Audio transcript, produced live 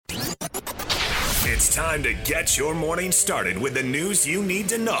It's time to get your morning started with the news you need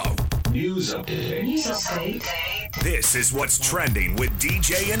to know. News update. This is what's trending with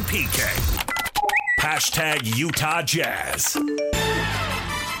DJ and PK. Hashtag Utah Jazz.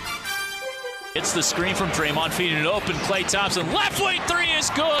 It's the screen from Draymond feeding it open. Klay Thompson, left wing three is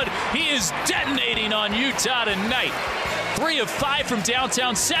good. He is detonating on Utah tonight. 3 of 5 from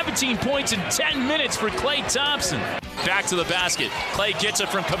downtown, 17 points in 10 minutes for Klay Thompson. Back to the basket. Klay gets it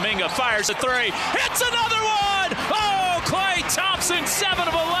from Kuminga, fires a 3, hits another one! Oh, Klay Thompson, 7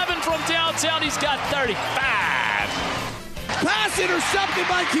 of 11 from downtown. He's got 35. Pass intercepted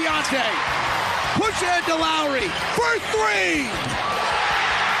by Keontae. Push ahead to Lowry for 3.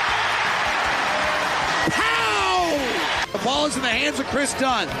 Pow! The ball is in the hands of Chris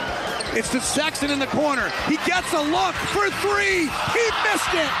Dunn. It's to Sexton in the corner. He gets a look for 3. He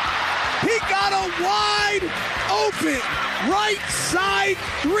missed it. He got a wide open right side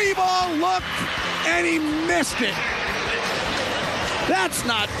 3-ball look, and he missed it. That's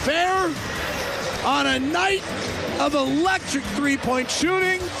not fair. On a night of electric three-point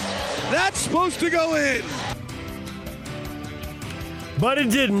shooting, that's supposed to go in. But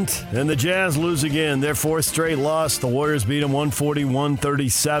it didn't, and the Jazz lose again. Their 4th straight loss. The Warriors beat them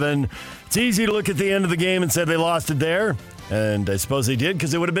 140-137. It's easy to look at the end of the game and say they lost it there, and I suppose they did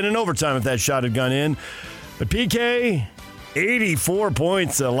because it would have been in overtime if that shot had gone in. But PK, 84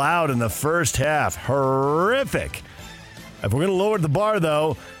 points allowed in the first half. Horrific. If we're going to lower the bar,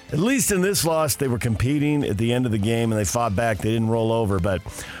 though, at least in this loss, they were competing at the end of the game, and they fought back. They didn't roll over, but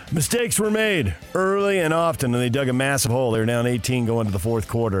mistakes were made early and often, and they dug a massive hole. They were down 18 going to the fourth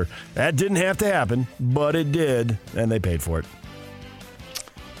quarter. That didn't have to happen, but it did, and they paid for it.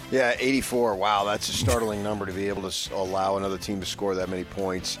 Yeah, 84. Wow, that's a startling number to be able to allow another team to score that many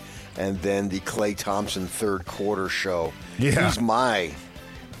points. And then the Klay Thompson third quarter show. Yeah. He's my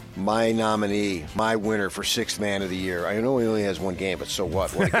nominee, my winner for 6th man of the year. I know he only has one game, but so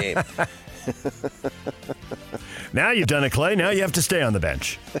what? What a game. Now you've done it, Klay. Now you have to stay on the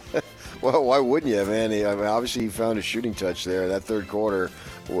bench. Well, why wouldn't you, man? Obviously, he found a shooting touch there. That third quarter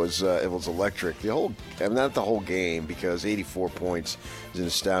was electric. Not the whole game, because 84 points is an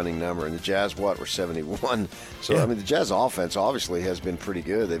astounding number. And the Jazz, were 71. So, yeah. The Jazz offense obviously has been pretty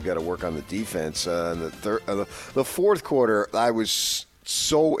good. They've got to work on the defense. The fourth quarter, I was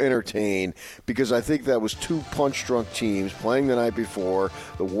so entertained because I think that was 2 punch-drunk teams playing the night before,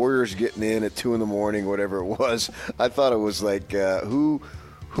 the Warriors getting in at 2 in the morning, whatever it was. I thought it was like, who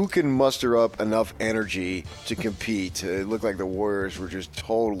can muster up enough energy to compete? It looked like the Warriors were just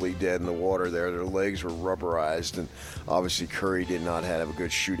totally dead in the water there. Their legs were rubberized, and obviously Curry did not have a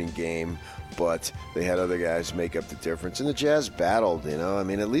good shooting game, but they had other guys make up the difference. And the Jazz battled,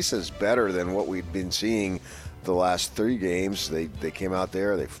 at least it's better than what we've been seeing the last 3 games. They came out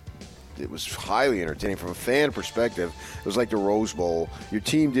there. It was highly entertaining from a fan perspective. It was like the Rose Bowl. Your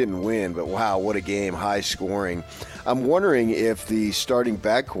team didn't win, but wow, what a game, high scoring. I'm wondering if the starting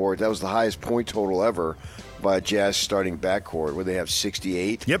backcourt, that was the highest point total ever by a Jazz starting backcourt, where they have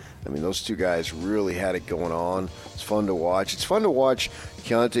 68. Yep. Those 2 guys really had it going on. It's fun to watch. It's fun to watch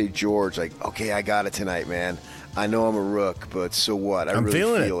Keontae George, okay, I got it tonight, man. I know I'm a rook, but so what? I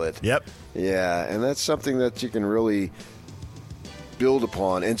really feel it. Yep. Yeah, and that's something that you can really build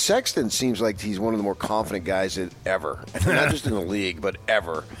upon. And Sexton seems like he's one of the more confident guys ever. Not just in the league, but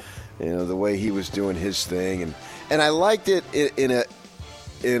ever. The way he was doing his thing. And I liked it in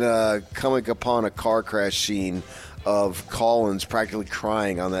a coming upon a car crash scene of Collins practically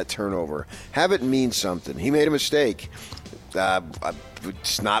crying on that turnover. Have it mean something. He made a mistake.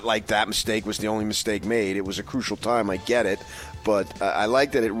 It's not like that mistake was the only mistake made. It was a crucial time. I get it. But I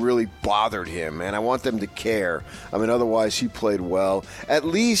like that it really bothered him, and I want them to care. Otherwise he played well. At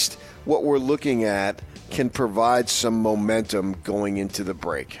least what we're looking at can provide some momentum going into the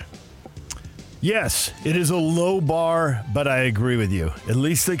break. Yes, it is a low bar, but I agree with you. At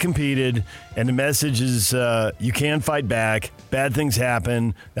least they competed, and the message is you can fight back. Bad things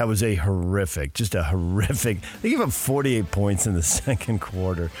happen. That was just a horrific. They gave up 48 points in the second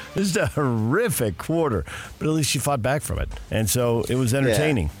quarter. This is a horrific quarter, but at least you fought back from it. And so it was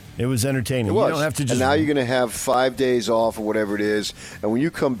entertaining. Yeah. It was entertaining. It was. You don't have to just. And now you're going to have 5 days off or whatever it is, and when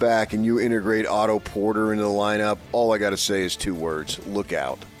you come back and you integrate Otto Porter into the lineup, all I got to say is 2 words: look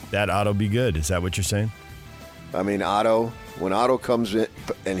out. That Otto be good. Is that what you're saying? Otto, when Otto comes in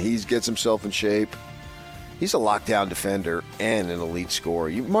and he gets himself in shape, he's a lockdown defender and an elite scorer.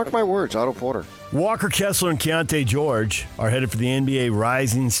 You mark my words, Otto Porter. Walker Kessler and Keontae George are headed for the NBA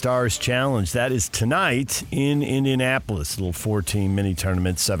Rising Stars Challenge. That is tonight in Indianapolis. A little 4-team mini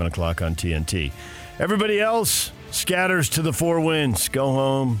tournament, 7 o'clock on TNT. Everybody else, scatters to the 4 winds. Go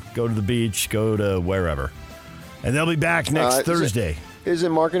home, go to the beach, go to wherever. And they'll be back next Thursday. Is it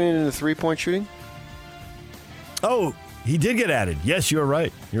marketing in the 3-point shooting? Oh, he did get added. Yes, you're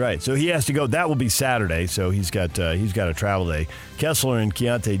right. You're right. So he has to go. That will be Saturday. So he's got a travel day. Kessler and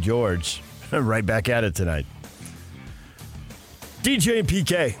Keontae George right back at it tonight. DJ and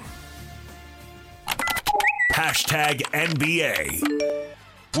PK. Hashtag NBA.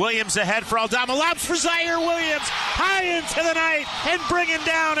 Williams ahead for Aldama. Lobs for Zaire Williams. High into the night and bringing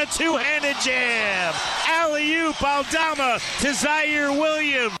down a two-handed jam. Alley-oop Aldama to Zaire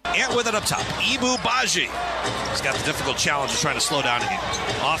Williams. Ant with it up top. Ibu Baji. He's got the difficult challenge of trying to slow down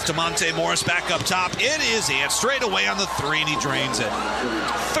Ant. Off to Monte Morris back up top. It is Ant straight away on the 3 and he drains it.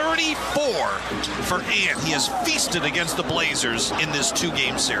 34 for Ant. He has feasted against the Blazers in this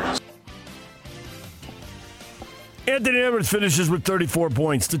 2-game series. Anthony Edwards finishes with 34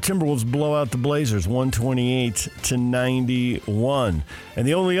 points. The Timberwolves blow out the Blazers 128-91. And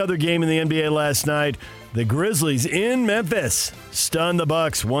the only other game in the NBA last night, the Grizzlies in Memphis stunned the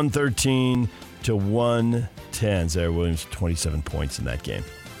Bucks 113-110. Zaire Williams 27 points in that game.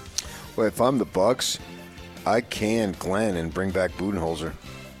 Well, if I'm the Bucks, I can Glenn and bring back Budenholzer.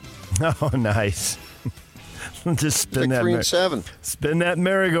 Oh, nice. Just spin like that 3 and 7. Spin that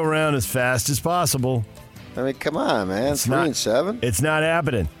merry-go-round as fast as possible. I mean, come on, man. 3 and 7? It's not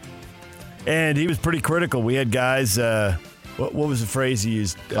happening. And he was pretty critical. We had guys, what was the phrase he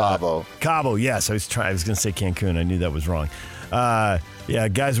used? Cabo. Cabo, yes. I was going to say Cancun. I knew that was wrong.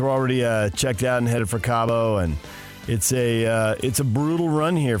 Guys were already checked out and headed for Cabo, and it's a brutal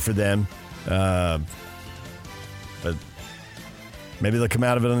run here for them. But maybe they'll come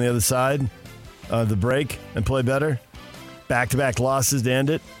out of it on the other side of the break and play better. Back-to-back losses to end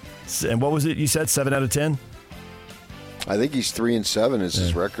it. And what was it you said, 7 out of 10? I think he's 3 and 7 is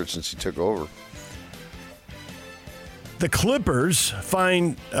his record since he took over. The Clippers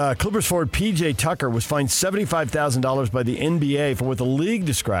Clippers forward P.J. Tucker was fined $75,000 by the NBA for what the league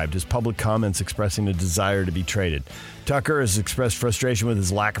described as public comments expressing a desire to be traded. Tucker has expressed frustration with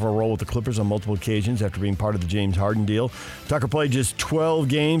his lack of a role with the Clippers on multiple occasions after being part of the James Harden deal. Tucker played just 12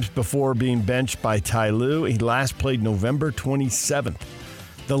 games before being benched by Ty Lue. He last played November 27th.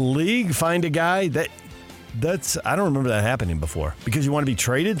 The league fined a guy that's I don't remember that happening before. Because you want to be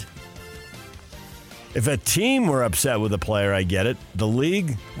traded? If a team were upset with a player, I get it. The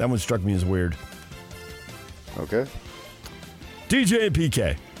league, that one struck me as weird. Okay. DJ and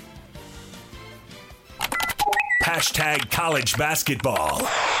PK. Hashtag college basketball.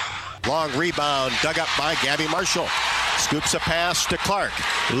 Long rebound dug up by Gabby Marshall. Scoops a pass to Clark.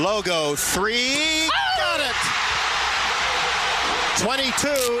 Logo 3. Got it. 22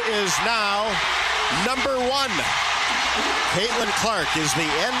 is now number 1. Caitlin Clark is the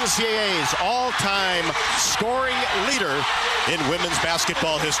NCAA's all-time scoring leader in women's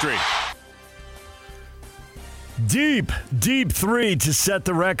basketball history. Deep 3 to set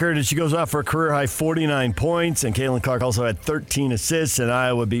the record, and she goes off for a career-high 49 points, and Caitlin Clark also had 13 assists, and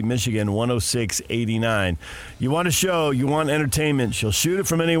Iowa beat Michigan 106-89. You want a show, you want entertainment, she'll shoot it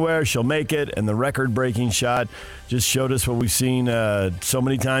from anywhere, she'll make it, and the record-breaking shot just showed us what we've seen so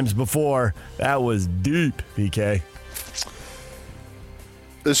many times before. That was deep, PK.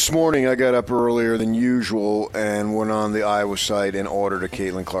 This morning I got up earlier than usual and went on the Iowa site and ordered a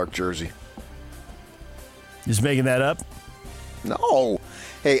Caitlin Clark jersey. Just making that up? No.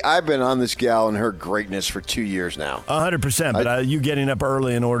 Hey, I've been on this gal and her greatness for 2 years now. 100%, but you getting up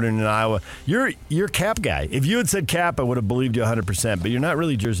early and ordering in Iowa. You're Cap guy. If you had said Cap, I would have believed you 100%, but you're not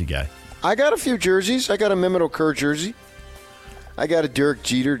really Jersey guy. I got a few jerseys. I got a Mehmet Okur jersey. I got a Derek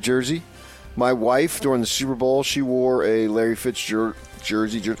Jeter jersey. My wife, during the Super Bowl, she wore a Larry Fitzgerald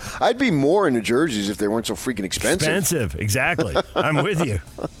jersey. I'd be more into jerseys if they weren't so freaking expensive. Exactly. I'm with you.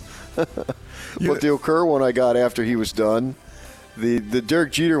 But the Okur one I got after he was done. The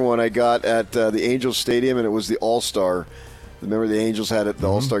Derek Jeter one I got at the Angels Stadium, and it was the All-Star. Remember the Angels had the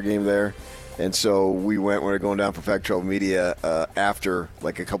All-Star game there? And so we were going down for Pac-12 Media after,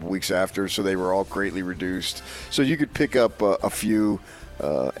 like a couple weeks after, so they were all greatly reduced. So you could pick up a few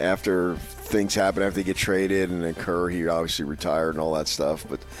after things happen, after they get traded, and then Kerr, he obviously retired and all that stuff.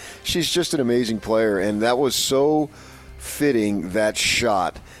 But she's just an amazing player, and that was so fitting, that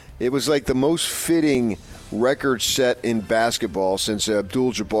shot. It was like the most fitting record set in basketball since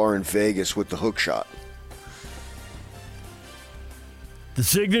Abdul-Jabbar in Vegas with the hook shot. The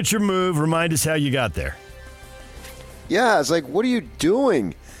signature move, remind us how you got there. Yeah, it's like, what are you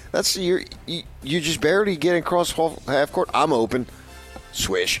doing? You're just barely getting across half court. I'm open.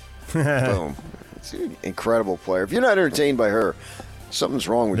 Swish. Boom. It's an incredible player. If you're not entertained by her, something's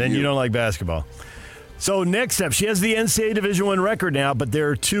wrong with you. Then you don't like basketball. So next up, she has the NCAA Division I record now, but there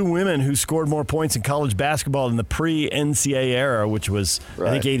are two women who scored more points in college basketball in the pre-NCAA era, which was,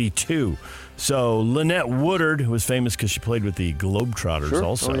 I think, 82. So Lynette Woodard, who was famous because she played with the Globetrotters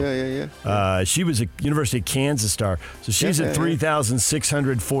also. Oh, yeah. She was a University of Kansas star. So she's at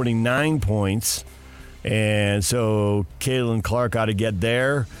 3,649 points. And so Caitlin Clark ought to get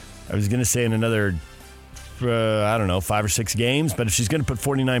there. I was going to say in another, 5 or 6 games. But if she's going to put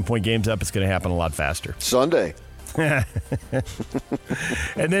 49-point games up, it's going to happen a lot faster. Sunday. And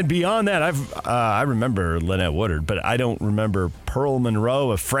then beyond that, I remember Lynette Woodard, but I don't remember Pearl Monroe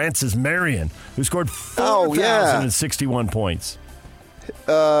of Francis Marion, who scored 4,061 points.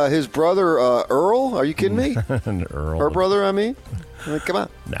 His brother, Earl? Are you kidding me? Earl. Her brother, I mean? Come on.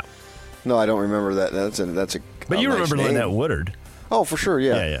 No, I don't remember that. That's a But you nice remember name. Lynette Woodard. Oh, for sure,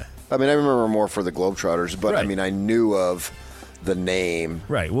 yeah. Yeah. I mean, I remember more for the Globetrotters, but I mean, I knew of the name.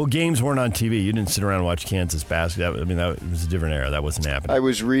 Right. Well, games weren't on TV. You didn't sit around and watch Kansas basketball. That was a different era. That wasn't happening. I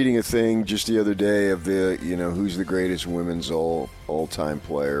was reading a thing just the other day of the, who's the greatest women's all-time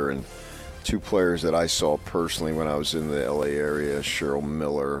player, and 2 players that I saw personally when I was in the L.A. area, Cheryl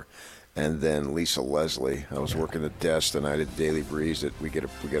Miller and then Lisa Leslie. I was working the desk the night at Daily Breeze that we get a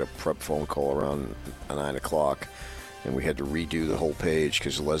prep phone call around 9 o'clock. And we had to redo the whole page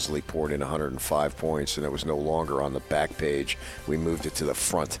because Leslie poured in 105 points, and it was no longer on the back page. We moved it to the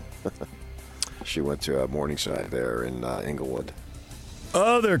front. She went to Morningside there in Inglewood.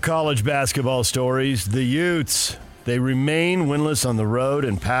 Other college basketball stories. The Utes, they remain winless on the road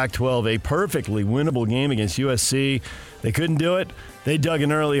in Pac-12. A perfectly winnable game against USC. They couldn't do it. They dug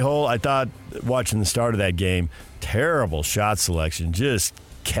an early hole. I thought, watching the start of that game, terrible shot selection. Just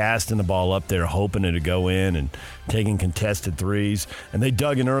casting the ball up there, hoping it would go in and taking contested threes. And they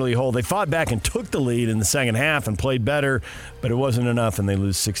dug an early hole. They fought back and took the lead in the second half and played better, but it wasn't enough, and they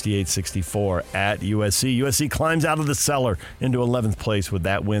lose 68-64 at USC. USC climbs out of the cellar into 11th place with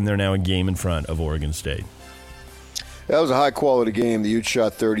that win. They're now a game in front of Oregon State. That was a high-quality game. The Utes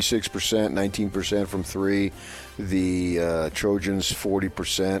shot 36%, 19% from 3. The Trojans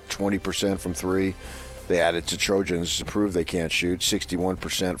 40%, 20% from 3. They added to Trojans to prove they can't shoot,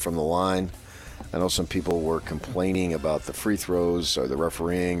 61% from the line. I know some people were complaining about the free throws or the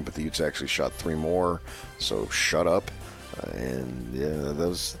refereeing, but the Utes actually shot 3 more, so shut up.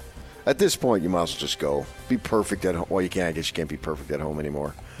 Those. At this point, you might as well just go. Be perfect at home. Well, I guess you can't be perfect at home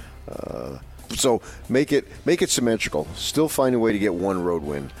anymore. So make it symmetrical. Still find a way to get one road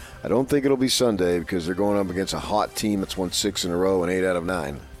win. I don't think it'll be Sunday because they're going up against a hot team that's won 6 in a row and 8 out of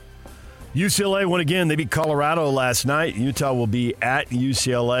 9. UCLA won again. They beat Colorado last night. Utah will be at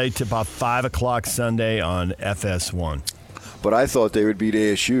UCLA. Tip-off 5 o'clock Sunday on FS1. But I thought they would beat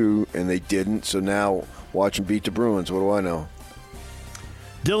ASU, and they didn't. So now watch them beat the Bruins. What do I know?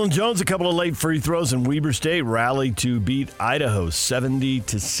 Dylan Jones, a couple of late free throws, and Weber State rallied to beat Idaho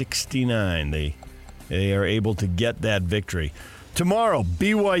 70-69. They are able to get that victory. Tomorrow,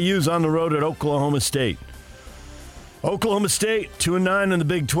 BYU's on the road at Oklahoma State. Oklahoma State, 2-9 in the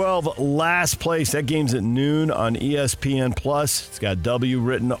Big 12, last place. That game's at noon on ESPN+. It's got W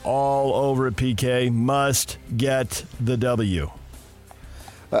written all over it, PK. Must get the W.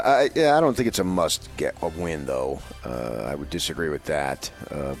 I don't think it's a must-get a win, though. I would disagree with that.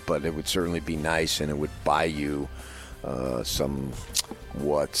 But it would certainly be nice, and it would buy you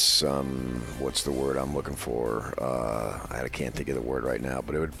what's the word I'm looking for? I can't think of the word right now,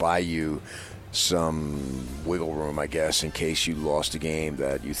 but it would buy you some wiggle room, I guess, in case you lost a game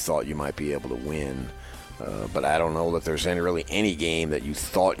that you thought you might be able to win. But I don't know that there's really any game that you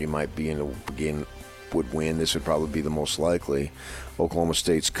thought you might be in a game would win. This would probably be the most likely. Oklahoma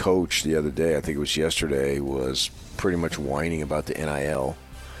State's coach the other day, I think it was yesterday, was pretty much whining about the NIL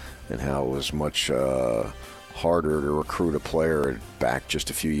and how it was much harder to recruit a player back just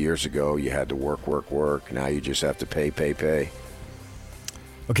a few years ago. You had to work. Now you just have to pay.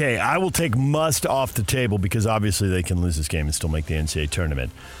 Okay, I will take must off the table because obviously they can lose this game and still make the NCAA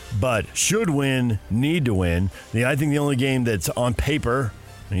tournament. But should win, need to win. I think the only game that's on paper,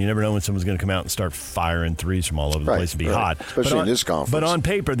 and you never know when someone's going to come out and start firing threes from all over the place and be hot. Especially in this conference. But on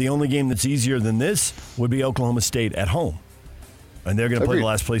paper, the only game that's easier than this would be Oklahoma State at home. And they're going to play the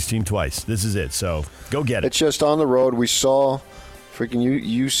last place team twice. This is it. So go get it. It's just on the road. We saw freaking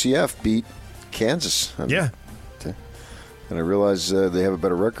UCF beat Kansas. Yeah. And I realize they have a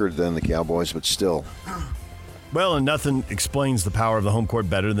better record than the Cowboys, but still. Well, and nothing explains the power of the home court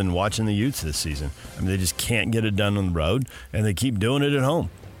better than watching the Utes this season. I mean, they just can't get it done on the road, and they keep doing it at home.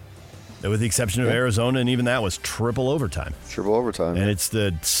 With the exception of Arizona, and even that was triple overtime. And it's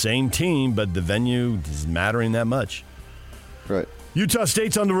the same team, but the venue is mattering that much. Right. Utah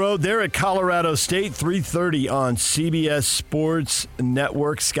State's on the road. They're at Colorado State, 3:30 on CBS Sports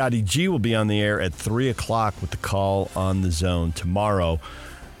Network. Scotty G will be on the air at 3 o'clock with the Call on the Zone tomorrow.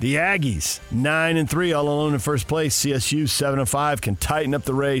 The Aggies, 9-3, all alone in first place. CSU, 7-5, can tighten up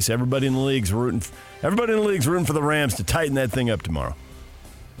the race. Everybody in the league's rooting for the Rams to tighten that thing up tomorrow.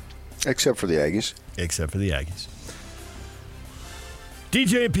 Except for the Aggies. Except for the Aggies.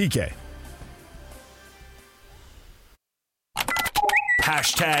 DJ and PK.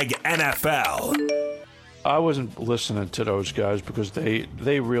 Hashtag NFL. I wasn't listening to those guys because they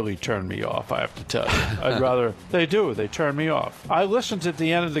really turned me off, I have to tell you. They turn me off. I listened at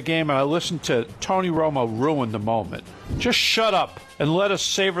the end of the game, and I listened to Tony Romo ruin the moment. Just shut up and let us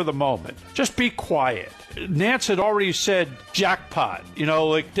savor the moment. Just be quiet. Nance had already said jackpot. He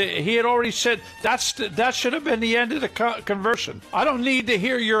had already said that should have been the end of the conversion. I don't need to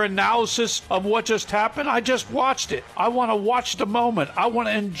hear your analysis of what just happened. I just watched it. I want to watch the moment. I want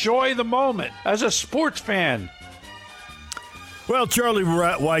to enjoy the moment as a sports fan. Well, Charlie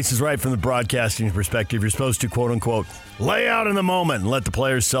Weiss is right from the broadcasting perspective. You're supposed to, quote unquote, lay out in the moment and let the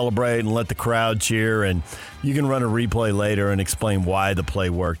players celebrate and let the crowd cheer. And you can run a replay later and explain why the play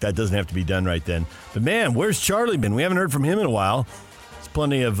worked. That doesn't have to be done right then. But, man, where's Charlie been? We haven't heard from him in a while. There's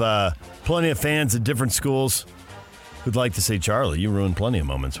plenty of fans at different schools who'd like to say, Charlie, you ruined plenty of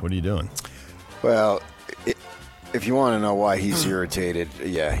moments. What are you doing? Well, if you want to know why he's irritated,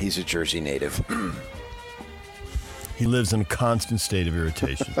 yeah, he's a Jersey native. He lives in a constant state of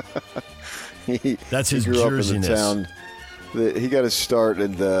irritation. That's his Jerseyness. Up in the town. He got his start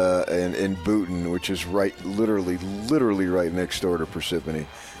in Boonton, which is literally right next door to Parsippany.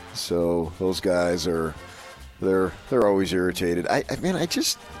 So those guys they're always irritated. I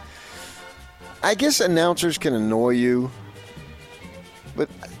guess announcers can annoy you, but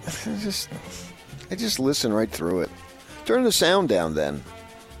I just listen right through it. Turn the sound down then,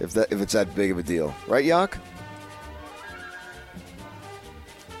 if it's that big of a deal, right, Yak?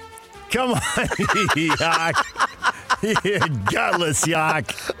 Come on, Yak. You gutless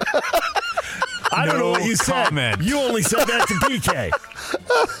Yak. I don't know what you said. You only said that to PK.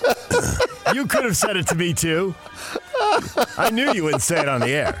 You could have said it to me, too. I knew you wouldn't say it on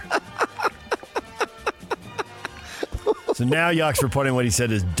the air. So now Yak's reporting what he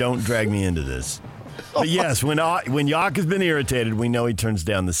said is, don't drag me into this. But yes, when Yak has been irritated, we know he turns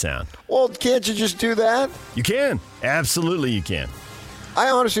down the sound. Well, can't you just do that? You can. Absolutely you can. I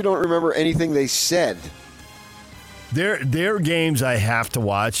honestly don't remember anything they said. They're games I have to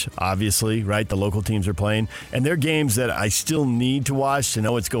watch, obviously, right? The local teams are playing. And they're games that I still need to watch to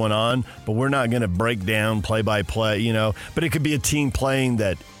know what's going on, but we're not going to break down play-by-play, But it could be a team playing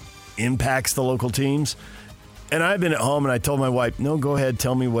that impacts the local teams. And I've been at home, and I told my wife, no, go ahead,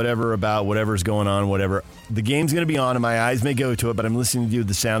 tell me whatever about whatever's going on, whatever. The game's going to be on, and my eyes may go to it, but I'm listening to you.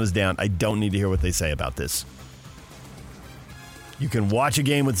 The sound is down. I don't need to hear what they say about this. You can watch a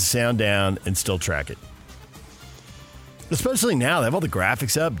game with the sound down and still track it. Especially now, they have all the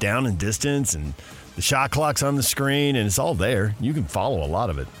graphics up, down and distance, and the shot clock's on the screen, and it's all there. You can follow a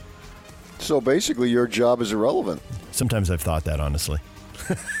lot of it. So basically, your job is irrelevant. Sometimes I've thought that, honestly.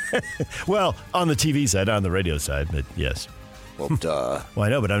 Well, on the TV side, not on the radio side, but yes. Well, duh. Well, I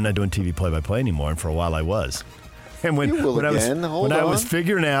know, but I'm not doing TV play-by-play anymore, and for a while I was. And when I was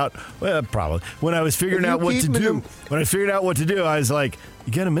figuring out, well, probably when I was figuring out what to do, I was like,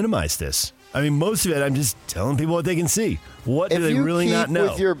 you got to minimize this. I mean, most of it, I'm just telling people what they can see. What do they really not know?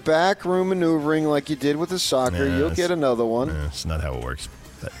 With your backroom maneuvering like you did with the soccer, you'll get another one. It's not how it works.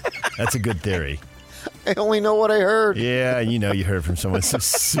 That's a good theory. I only know what I heard. Yeah, you heard from someone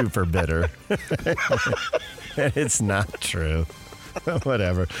super bitter. It's not true.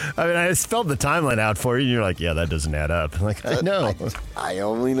 Whatever. I mean, I spelled the timeline out for you, and you're like, yeah, that doesn't add up. I'm like, I know. I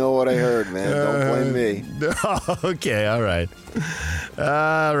only know what I heard, man. Don't blame me. Okay, all right.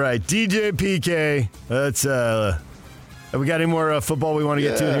 All right, DJ PK. Let's, have we got any more football we want to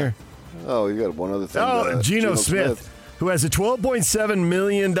get to here? Oh, you got one other thing. Geno Smith, who has a $12.7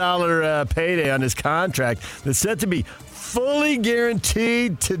 million payday on his contract that's set to be fully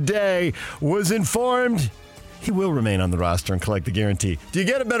guaranteed today, was informed he will remain on the roster and collect the guarantee. Do you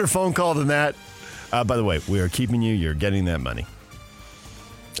get a better phone call than that? By the way, we are keeping you. You're getting that money.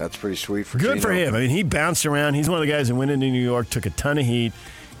 That's pretty sweet for Good Geno. for him. I mean, he bounced around. He's one of the guys who went into New York, took a ton of heat.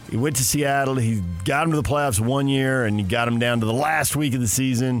 He went to Seattle. He got him to the playoffs one year, and he got him down to the last week of the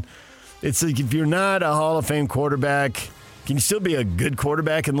season. It's like if you're not a Hall of Fame quarterback, can you still be a good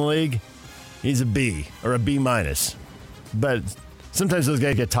quarterback in the league? He's a B or a B minus. But sometimes those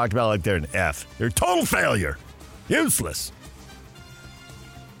guys get talked about like they're an F. They're a total failure. Useless.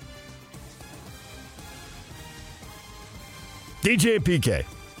 DJ and PK.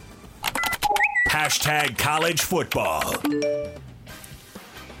 Hashtag college football.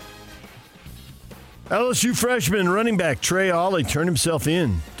 LSU freshman running back Trey Ollie turned himself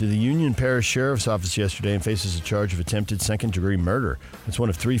in to the Union Parish Sheriff's Office yesterday and faces a charge of attempted second-degree murder. It's one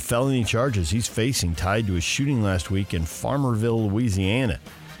of 3 felony charges he's facing tied to a shooting last week in Farmerville, Louisiana.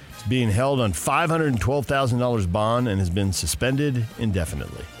 He's being held on $512,000 bond and has been suspended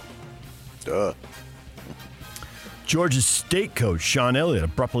indefinitely. Georgia State coach Sean Elliott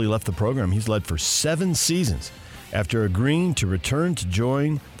abruptly left the program he's led for 7 seasons after agreeing to return to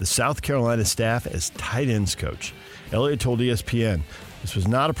join the South Carolina staff as tight ends coach. Elliott told ESPN, "This was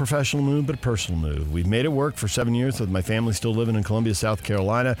not a professional move, but a personal move. We've made it work for 7 years with my family still living in Columbia, South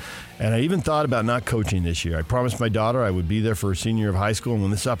Carolina, and I even thought about not coaching this year. I promised my daughter I would be there for her senior year of high school, and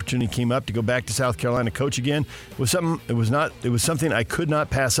when this opportunity came up to go back to South Carolina to coach again, it was something I could not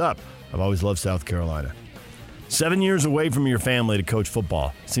pass up. I've always loved South Carolina." 7 years away from your family to coach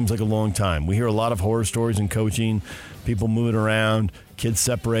football. Seems like a long time. We hear a lot of horror stories in coaching, people moving around, kids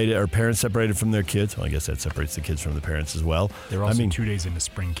separated, or parents separated from their kids. Well, I guess that separates the kids from the parents as well. They're also 2 days into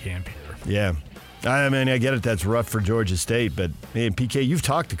spring camp here. Yeah. I mean, I get it. That's rough for Georgia State. But, man, PK, you've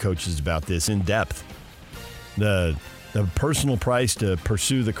talked to coaches about this in depth. The personal price to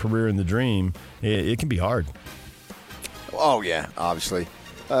pursue the career and the dream, it can be hard. Oh, yeah, obviously.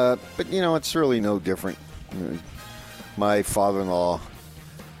 But, it's really no different. My father-in-law,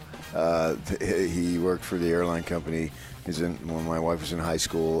 he worked for the airline company when my wife was in high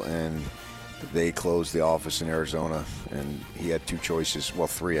school, and they closed the office in Arizona, and he had 2 choices. Well,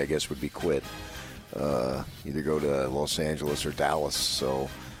 3, I guess, would be quit. Either go to Los Angeles or Dallas.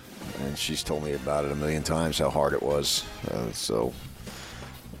 And she's told me about it a million times, how hard it was.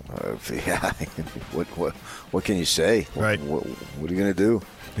 Yeah, what can you say? Right. What are you going to do?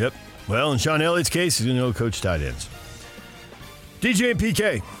 Yep. Well, in Sean Elliott's case, he's going to go coach tight ends. DJ and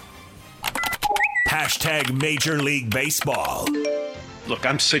PK. Hashtag Major League Baseball. Look,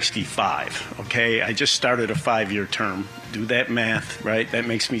 I'm 65, okay? I just started a 5-year term. Do that math, right? That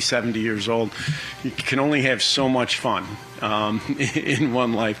makes me 70 years old. You can only have so much fun in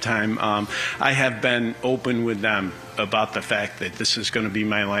one lifetime. I have been open with them about the fact that this is going to be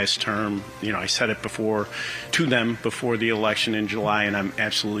my last term. I said it to them before the election in July, and I'm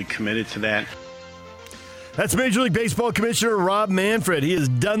absolutely committed to that. That's Major League Baseball Commissioner Rob Manfred. He has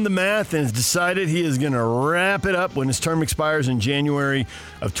done the math and has decided he is going to wrap it up when his term expires in January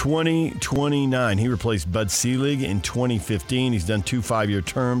of 2029. He replaced Bud Selig in 2015. He's done 2 5-year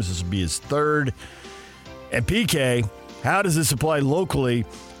terms. This will be his 3rd. And PK, how does this apply locally?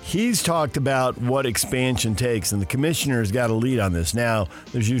 He's talked about what expansion takes, and the commissioner's got a lead on this. Now,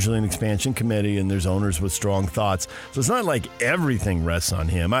 there's usually an expansion committee, and there's owners with strong thoughts. So it's not like everything rests on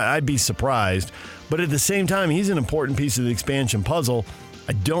him. I'd be surprised. But at the same time, he's an important piece of the expansion puzzle.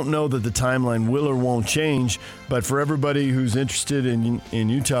 I don't know that the timeline will or won't change, but for everybody who's interested in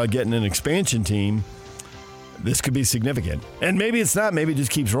Utah getting an expansion team, this could be significant. And maybe it's not. Maybe it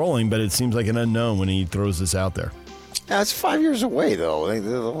just keeps rolling, but it seems like an unknown when he throws this out there. Yeah, it's 5 years away, though.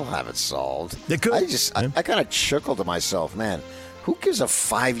 They'll have it solved. They could. I kind of chuckled to myself, man, who gives a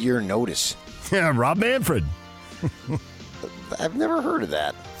 5-year notice? Yeah, Rob Manfred. I've never heard of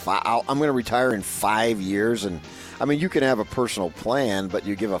that. I'm going to retire in 5 years. And I mean, you can have a personal plan, but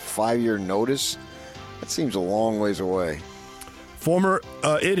you give a 5-year notice? That seems a long ways away.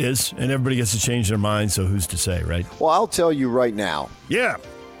 It is, and everybody gets to change their mind, so who's to say, right? Well, I'll tell you right now. Yeah.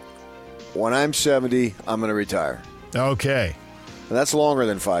 When I'm 70, I'm going to retire. Okay. And that's longer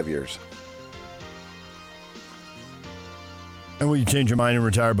than 5 years. And will you change your mind and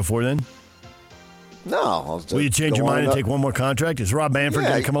retire before then? No. Will you change your mind and take one more contract? Is Rob Manfred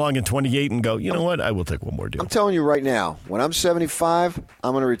going to come along in 28 and go, you know what, I will take one more deal? I'm telling you right now, when I'm 75,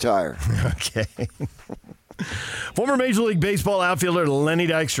 I'm going to retire. Okay. Former Major League Baseball outfielder Lenny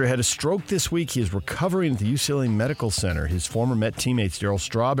Dykstra had a stroke this week. He is recovering at the UCLA Medical Center. His former Met teammates Darryl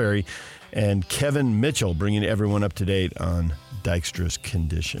Strawberry and Kevin Mitchell bringing everyone up to date on Dykstra's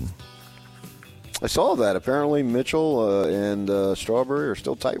condition. I saw that. Apparently Mitchell and Strawberry are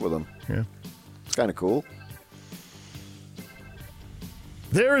still tight with him. Yeah. It's kind of cool.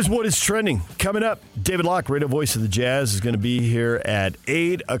 There is what is trending. Coming up, David Locke, radio voice of the Jazz, is going to be here at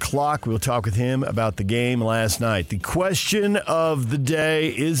 8 o'clock. We'll talk with him about the game last night. The question of the day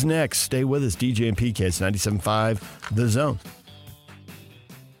is next. Stay with us. DJ and PK. It's 97.5 The Zone.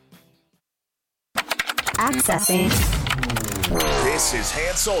 Accessing. This is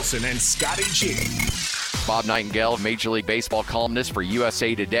Hans Olsen and Scotty G. Bob Nightingale, Major League Baseball columnist for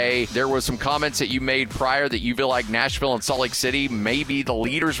USA Today. There was some comments that you made prior that you feel like Nashville and Salt Lake City may be the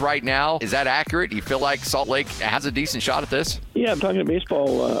leaders right now. Is that accurate? Do you feel like Salt Lake has a decent shot at this? Yeah, I'm talking to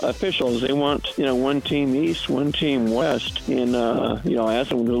baseball officials. They want, one team East, one team West. And, I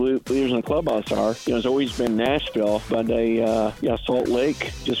asked them who the leaders in the clubhouse are. It's always been Nashville, but Salt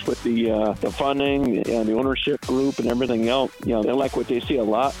Lake, just with the funding, the ownership group and everything else, they like what they see a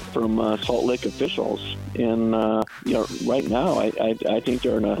lot from Salt Lake officials. And, right now, I think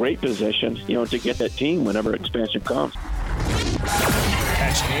they're in a great position, to get that team whenever expansion comes.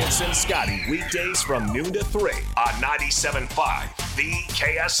 Catch Hans and Scotty weekdays from noon to 3 on 97.5, the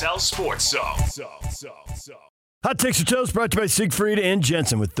KSL Sports Zone. Hot Takes or Toast brought to you by Siegfried and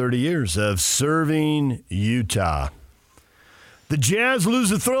Jensen with 30 years of serving Utah. The Jazz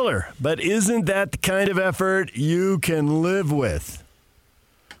lose a thriller, but isn't that the kind of effort you can live with?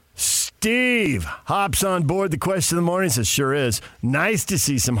 Steve hops on board the question of the morning, says, sure is. Nice to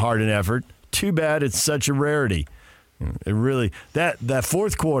see some heart and effort. Too bad it's such a rarity. It really, that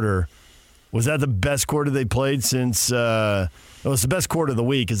fourth quarter, was that the best quarter they played since, it was the best quarter of the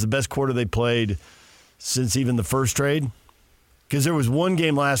week. It's the best quarter they played since even the first trade? Because there was one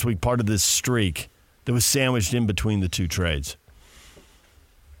game last week, part of this streak, that was sandwiched in between the two trades.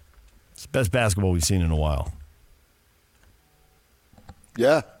 It's the best basketball we've seen in a while.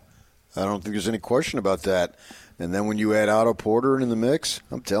 Yeah, I don't think there's any question about that. And then when you add Otto Porter in the mix,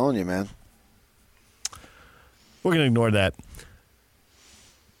 I'm telling you, man. We're going to ignore that.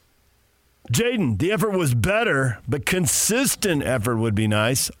 Jaden, the effort was better, but consistent effort would be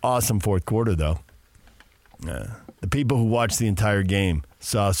nice. Awesome fourth quarter, though. The people who watched the entire game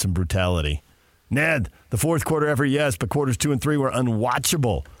saw some brutality. Ned, the fourth quarter effort, yes, but quarters 2 and 3 were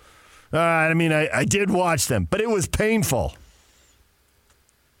unwatchable. I did watch them, but it was painful.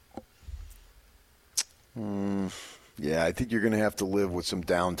 Yeah, I think you're going to have to live with some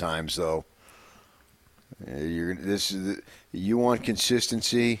downtimes, though. You want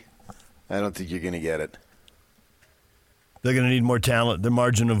consistency? I don't think you're going to get it. They're going to need more talent. Their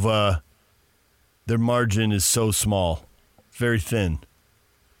margin is so small, very thin.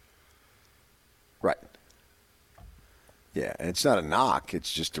 Right. Yeah, and it's not a knock.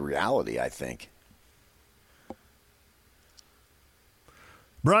 It's just a reality, I think.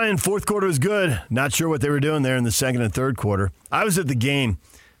 Brian, fourth quarter was good. Not sure what they were doing there in the second and third quarter. I was at the game.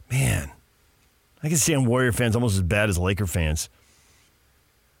 Man, I can stand Warrior fans almost as bad as Laker fans.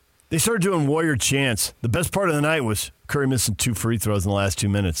 They started doing Warrior chants. The best part of the night was Curry missing 2 free throws in the last 2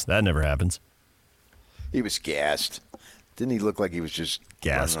 minutes. That never happens. He was gassed. Didn't he look like he was just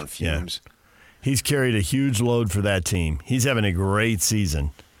gassed on fumes? Yeah. He's carried a huge load for that team. He's having a great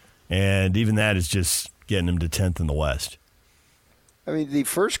season. And even that is just getting him to 10th in the West. I mean, the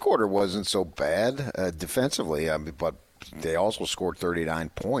first quarter wasn't so bad defensively, but they also scored 39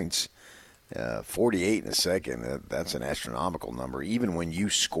 points. 48 in the second, that's an astronomical number, even when you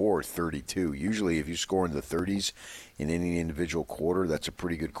score 32. Usually if you score in the 30s in any individual quarter, that's a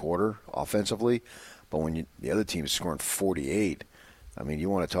pretty good quarter offensively. But when the other team is scoring 48, I mean, you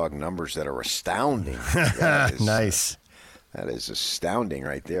want to talk numbers that are astounding. Nice. That is astounding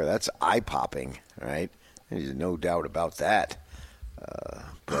right there. That's eye-popping, right? There's no doubt about that.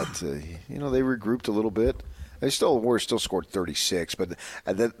 But they regrouped a little bit. They still scored 36, but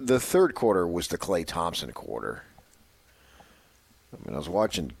the third quarter was the Klay Thompson quarter. I mean, I was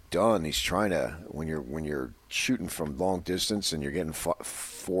watching Dunn. He's trying to when you're shooting from long distance and you're getting 4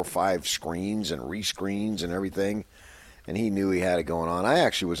 or 5 screens and rescreens and everything, and he knew he had it going on. I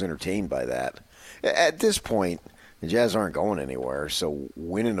actually was entertained by that. At this point, the Jazz aren't going anywhere, so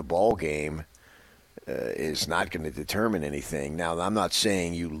winning a ball game is not going to determine anything. Now, I'm not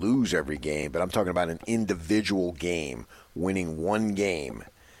saying you lose every game, but I'm talking about an individual game. Winning one game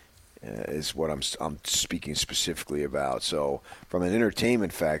is what I'm speaking specifically about. So from an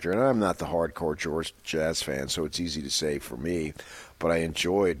entertainment factor, and I'm not the hardcore Jazz fan, so it's easy to say for me, but I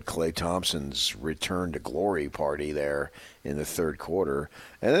enjoyed Klay Thompson's return to glory party there in the third quarter.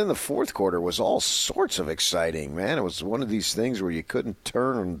 And then the fourth quarter was all sorts of exciting, man. It was one of these things where you couldn't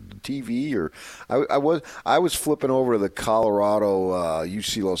turn on the TV. Or I was flipping over to the Colorado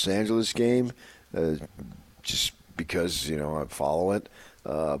UC Los Angeles game just because, I follow it.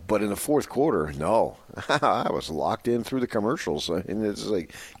 But in the fourth quarter, no. I was locked in through the commercials. And it's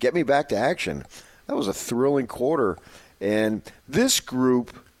like, get me back to action. That was a thrilling quarter. And this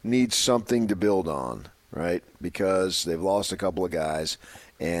group needs something to build on, right? Because they've lost a couple of guys.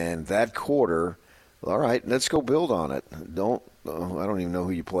 And that quarter, all right, let's go build on it. I don't even know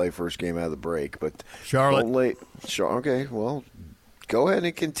who you play first game out of the break. But Charlotte. Okay, well, go ahead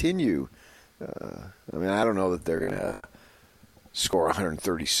and continue. I don't know that they're going to score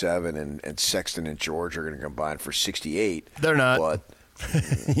 137 and Sexton and George are going to combine for 68. They're not. But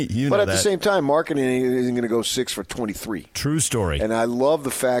But at the same time, Markkanen isn't going to go 6 for 23. True story. And I love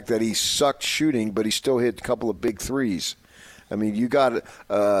the fact that he sucked shooting, but he still hit a couple of big threes. I mean, you got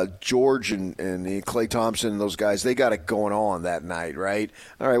George and Klay Thompson and those guys, they got it going on that night, right?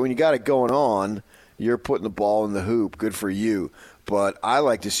 All right, when you got it going on, you're putting the ball in the hoop. Good for you. But I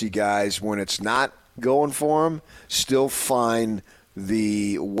like to see guys, when it's not going for them, still find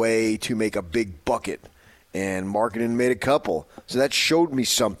the way to make a big bucket. And Markkanen made a couple. So that showed me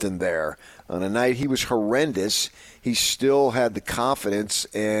something there. On a night he was horrendous, he still had the confidence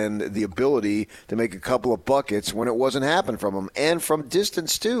and the ability to make a couple of buckets when it wasn't happening from him, and from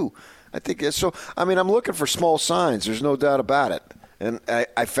distance too. I think that's so. I mean, I'm looking for small signs. There's no doubt about it, and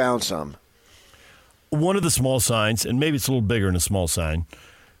I found some. One of the small signs, and maybe it's a little bigger than a small sign,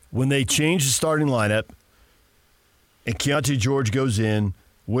 when they change the starting lineup and Keontae George goes in,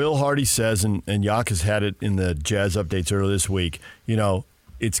 Will Hardy says, and Yak has had it in the Jazz updates earlier this week,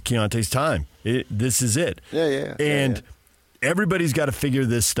 it's Keontae's time. This is it. Yeah. And everybody's got to figure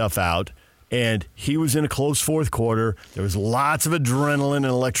this stuff out. And he was in a close fourth quarter. There was lots of adrenaline and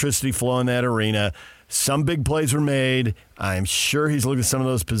electricity flowing in that arena. Some big plays were made. I'm sure he's looking at some of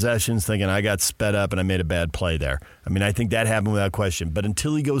those possessions thinking, I got sped up and I made a bad play there. I mean, I think that happened without question. But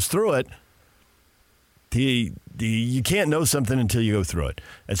until he goes through it, you can't know something until you go through it.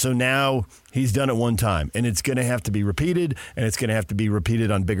 And so now he's done it one time. And it's going to have to be repeated, and it's going to have to be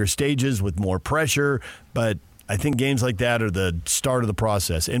repeated on bigger stages with more pressure. But I think games like that are the start of the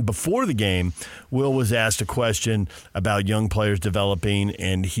process. And before the game, Will was asked a question about young players developing,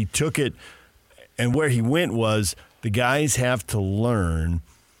 and he took it, and where he went was the guys have to learn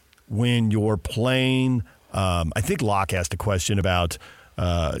when you're playing. I think Locke asked a question about,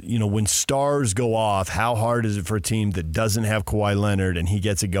 when stars go off, how hard is it for a team that doesn't have Kawhi Leonard and he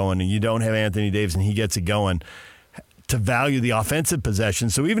gets it going, and you don't have Anthony Davis and he gets it going, to value the offensive possession.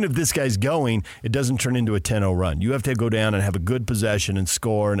 So even if this guy's going, it doesn't turn into a 10-0 run. You have to go down and have a good possession and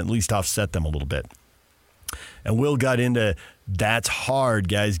score and at least offset them a little bit. And Will got into that's hard.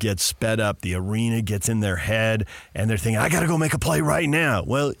 Guys get sped up. The arena gets in their head, and they're thinking, I got to go make a play right now.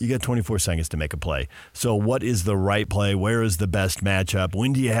 Well, you got 24 seconds to make a play. So what is the right play? Where is the best matchup?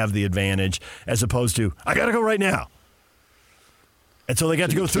 When do you have the advantage? As opposed to, I got to go right now. And so they got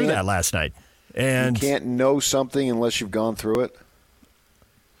to go through that last night. And you can't know something unless you've gone through it.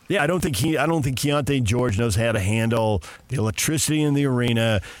 Yeah, I don't think Keontae George knows how to handle the electricity in the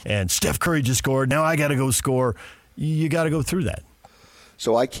arena. And Steph Curry just scored. Now I got to go score. You got to go through that.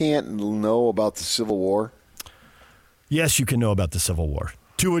 So I can't know about the Civil War? Yes, you can know about the Civil War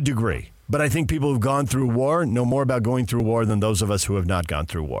to a degree. But I think people who've gone through war know more about going through war than those of us who have not gone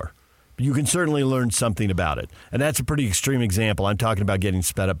through war. You can certainly learn something about it. And that's a pretty extreme example. I'm talking about getting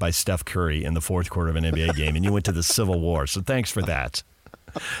sped up by Steph Curry in the fourth quarter of an NBA game, and you went to the Civil War. So thanks for that.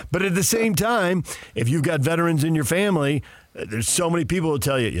 But at the same time, if you've got veterans in your family, there's so many people who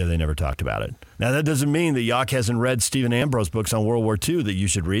tell you, yeah, they never talked about it. Now, that doesn't mean that Yak hasn't read Stephen Ambrose books on World War II that you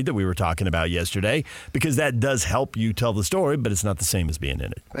should read that we were talking about yesterday, because that does help you tell the story, but it's not the same as being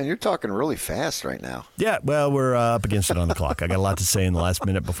in it. Man, you're talking really fast right now. Yeah, well, we're up against it on the clock. I got a lot to say in the last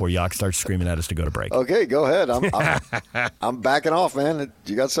minute before Yak starts screaming at us to go to break. Okay, go ahead. I'm backing off, man.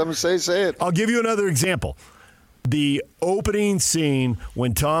 You got something to say? Say it. I'll give you another example. The opening scene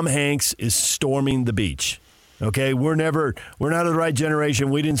when Tom Hanks is storming the beach. Okay, we're not of the right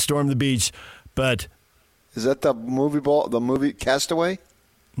generation. We didn't storm the beach, but is that the movie Castaway?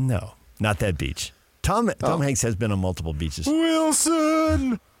 No, not that beach. Tom Hanks has been on multiple beaches.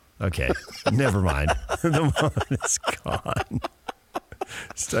 Wilson. Okay, never mind. The moment is gone.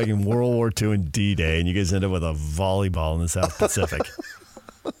 It's talking World War II and D-Day, and you guys end up with a volleyball in the South Pacific.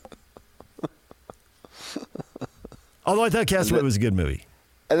 Although I thought Castaway was a good movie.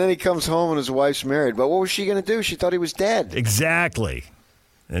 And then he comes home and his wife's married. But what was she going to do? She thought he was dead. Exactly.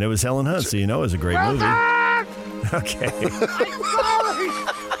 And it was Helen Hunt, so you know it was a great movie. Okay.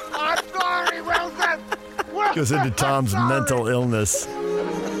 I'm sorry, Wilson. Goes into Tom's mental illness.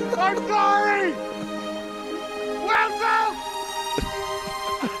 I'm sorry. Wilson.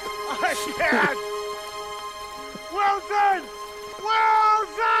 I can't. Wilson.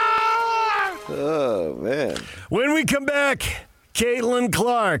 Oh, man. When we come back, Caitlin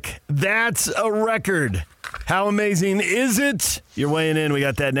Clark, that's a record. How amazing is it? You're weighing in. We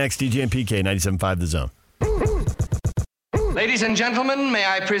got that next. DJ and PK, 97.5 The Zone. Ladies and gentlemen, may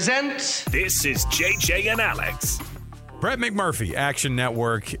I present... This is JJ and Alex. Brett McMurphy, Action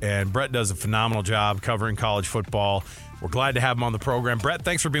Network, and Brett does a phenomenal job covering college football. We're glad to have him on the program. Brett,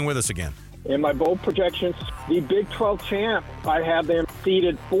 thanks for being with us again. In my bold projections, the Big 12 champ, I have them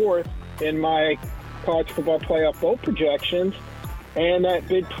seeded fourth in my college football playoff bowl projections. And that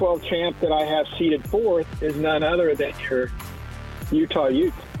Big 12 champ that I have seated fourth is none other than your Utah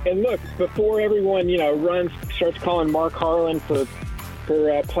Utes. And look, before everyone, starts calling Mark Harlan for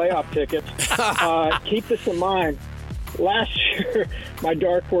playoff tickets, keep this in mind. Last year, my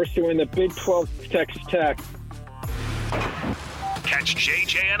dark horse to win the Big 12 Texas Tech. Catch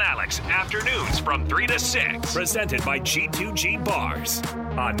JJ and Alex afternoons from 3 to 6. Presented by G2G Bars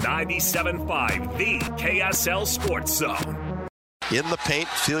on 97.5, the KSL Sports Zone. In the paint,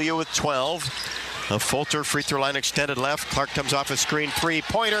 Filia with 12. A Fulter free throw line extended left. Clark comes off a screen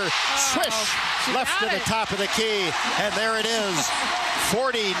three-pointer. Swish! Left to the top of the key. And there it is.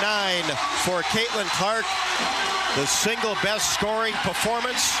 49 for Caitlin Clark. The single best scoring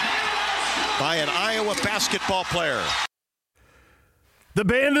performance by an Iowa basketball player. The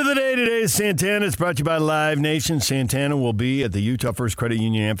band of the day today is Santana. It's brought to you by Live Nation. Santana will be at the Utah First Credit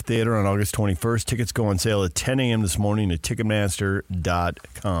Union Amphitheater on August 21st. Tickets go on sale at 10 a.m. this morning at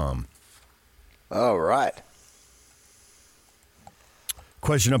Ticketmaster.com. All right.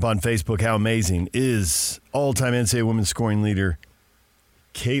 Question up on Facebook, how amazing is all-time NCAA women's scoring leader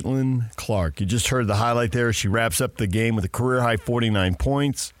Caitlin Clark? You just heard the highlight there. She wraps up the game with a career-high 49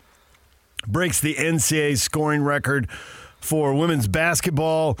 points, breaks the NCAA scoring record for women's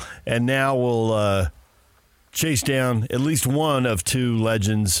basketball, and now will chase down at least one of two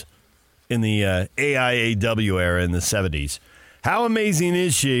legends in the AIAW era in the 70s. How amazing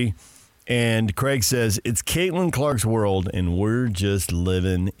is she? And Craig says, it's Caitlin Clark's world, and we're just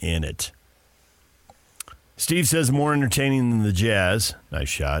living in it. Steve says, more entertaining than the Jazz. Nice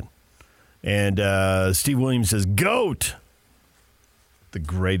shot. And Steve Williams says, GOAT, the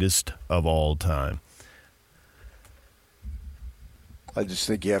greatest of all time. I just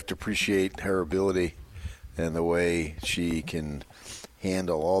think you have to appreciate her ability and the way she can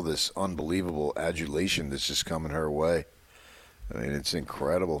handle all this unbelievable adulation that's just coming her way. I mean, it's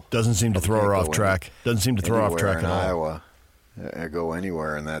incredible. Doesn't seem to throw her off track. Doesn't seem to throw her off track at all. Iowa, go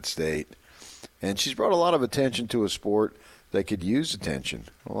anywhere in that state. And she's brought a lot of attention to a sport that could use attention.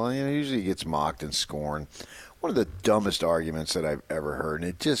 Well, usually it gets mocked and scorned. One of the dumbest arguments that I've ever heard, and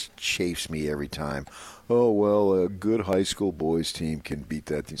it just chafes me every time. Oh, well, a good high school boys team can beat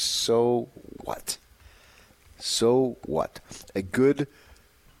that team. So what? So what? A good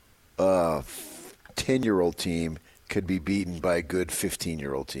 10-year-old team could be beaten by a good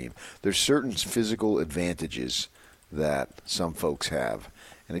 15-year-old team. There's certain physical advantages that some folks have.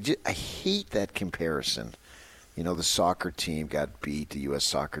 And I hate that comparison. The soccer team got beat, the U.S.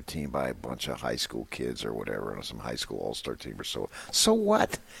 soccer team, by a bunch of high school kids or whatever, or some high school all-star team or so. So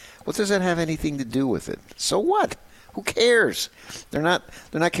what? What does that have anything to do with it? So what? Who cares? They're not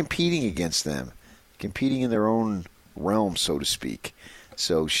competing against them, competing in their own realm, so to speak.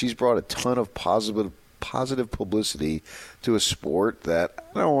 So she's brought a ton of positive publicity to a sport that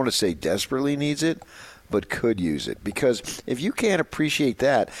I don't want to say desperately needs it, but could use it. Because if you can't appreciate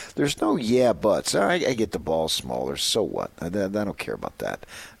that, there's no buts. I get the ball smaller, so what? I don't care about that.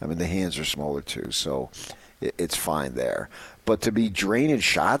 I mean, the hands are smaller too, so it's fine there. But to be draining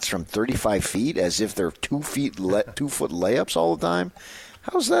shots from 35 feet as if they're 2 foot layups all the time,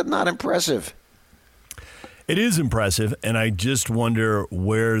 how's that not impressive? It is impressive, and I just wonder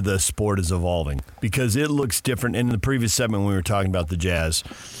where the sport is evolving because it looks different. In the previous segment when we were talking about the Jazz,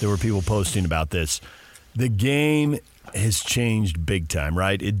 there were people posting about this. The game has changed big time,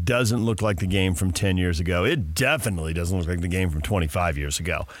 right? It doesn't look like the game from 10 years ago. It definitely doesn't look like the game from 25 years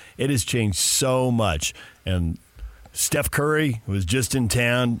ago. It has changed so much. And Steph Curry was just in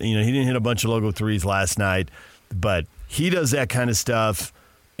town. He didn't hit a bunch of logo threes last night, but he does that kind of stuff,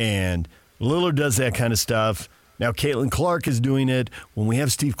 and Lillard does that kind of stuff. Now Caitlin Clark is doing it. When we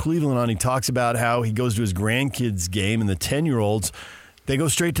have Steve Cleveland on, he talks about how he goes to his grandkids' game, and the 10-year-olds, they go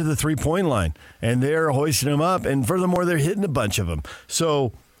straight to the three-point line, and they're hoisting them up, and furthermore, they're hitting a bunch of them.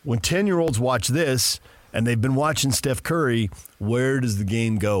 So when 10-year-olds watch this, and they've been watching Steph Curry, where does the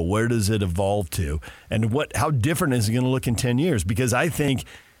game go? Where does it evolve to? And how different is it going to look in 10 years? Because I think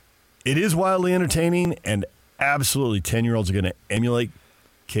it is wildly entertaining, and absolutely 10-year-olds are going to emulate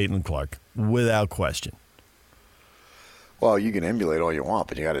Caitlin Clark without question. Well, you can emulate all you want,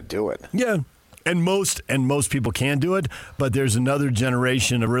 but you got to do it. Yeah. And most people can do it, but there's another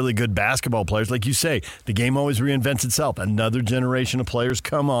generation of really good basketball players. Like you say, the game always reinvents itself. Another generation of players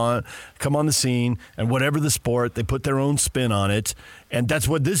come on the scene, and whatever the sport, they put their own spin on it. And that's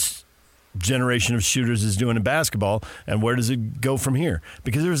what this generation of shooters is doing in basketball. And where does it go from here?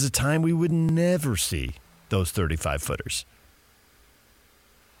 Because there was a time we would never see those 35-footers.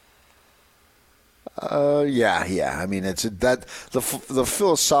 Yeah. I mean, it's that the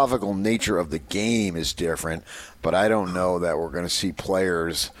philosophical nature of the game is different, but I don't know that we're going to see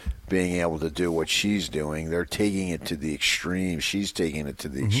players being able to do what she's doing. They're taking it to the extreme. She's taking it to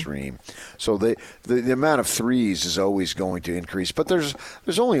the extreme. So the amount of threes is always going to increase, but there's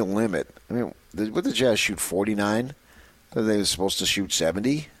only a limit. I mean, what the Jazz shoot 49? Are they supposed to shoot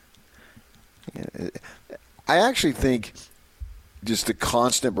 70? I actually think just the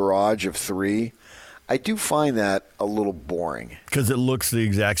constant barrage of three, I do find that a little boring. Because it looks the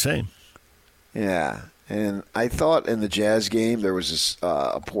exact same. Yeah. And I thought in the Jazz game there was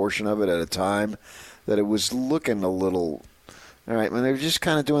a portion of it at a time that it was looking a little, all right, when they were just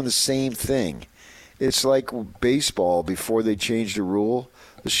kind of doing the same thing. It's like baseball before they changed the rule,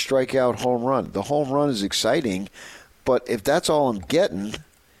 the strikeout home run. The home run is exciting, but if that's all I'm getting,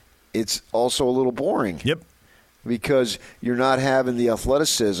 it's also a little boring. Yep. Because you're not having the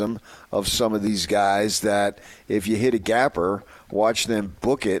athleticism of some of these guys that if you hit a gapper, watch them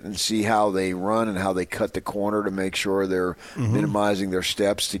book it and see how they run and how they cut the corner to make sure they're minimizing their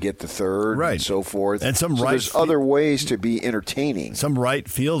steps to get the third and so forth. And there's other ways to be entertaining. Some right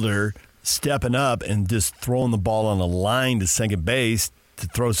fielder stepping up and just throwing the ball on a line to second base to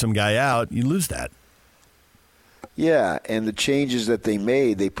throw some guy out, you lose that. Yeah, and the changes that they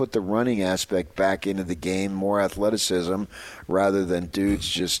made, they put the running aspect back into the game, more athleticism, rather than dudes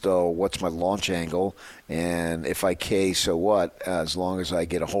just, what's my launch angle? And if I K, so what? As long as I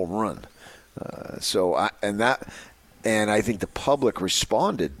get a home run. And I think the public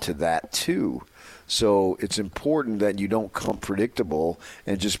responded to that too. So it's important that you don't come predictable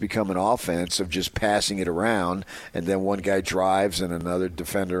and just become an offense of just passing it around, and then one guy drives and another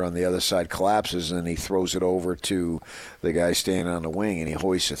defender on the other side collapses, and he throws it over to the guy standing on the wing and he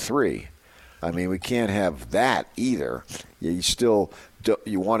hoists a three. I mean, we can't have that either.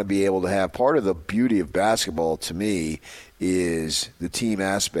 You want to be able to have, part of the beauty of basketball to me is the team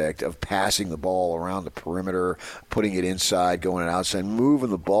aspect of passing the ball around the perimeter, putting it inside, going outside, moving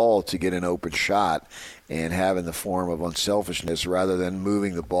the ball to get an open shot, and having the form of unselfishness rather than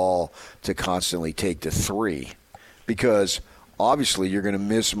moving the ball to constantly take the three. Because obviously you're going to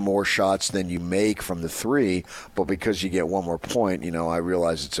miss more shots than you make from the three, but because you get one more point, I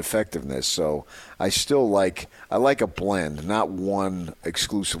realize it's effectiveness. So I like a blend, not one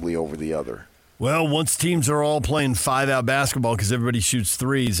exclusively over the other. Well, once teams are all playing five-out basketball because everybody shoots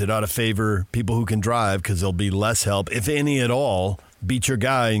threes, it ought to favor people who can drive because there'll be less help, if any at all. Beat your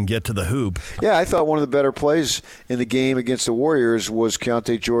guy and get to the hoop. Yeah, I thought one of the better plays in the game against the Warriors was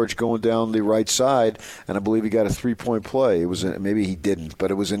Keontae George going down the right side, and I believe he got a three-point play. Maybe he didn't, but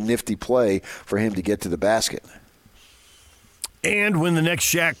it was a nifty play for him to get to the basket. And when the next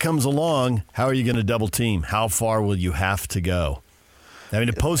Shaq comes along, how are you going to double team? How far will you have to go? I mean,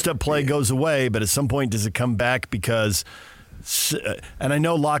 the post-up play goes away, but at some point does it come back because and I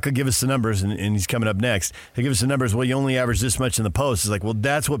know Locke will give us the numbers, and he's coming up next. He'll give us the numbers. Well, you only average this much in the post. It's like, well,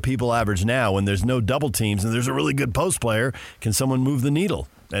 that's what people average now when there's no double teams and there's a really good post player. Can someone move the needle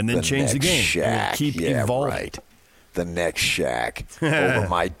and then change the game? Shaq. And keep evolving. Right. The next Shaq over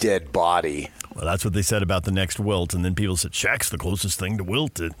my dead body. Well, that's what they said about the next Wilt, and then people said, Shaq's the closest thing to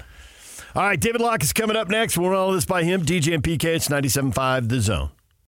Wilted. All right, David Locke is coming up next. We'll run all this by him. DJ and PK, it's 97.5 The Zone.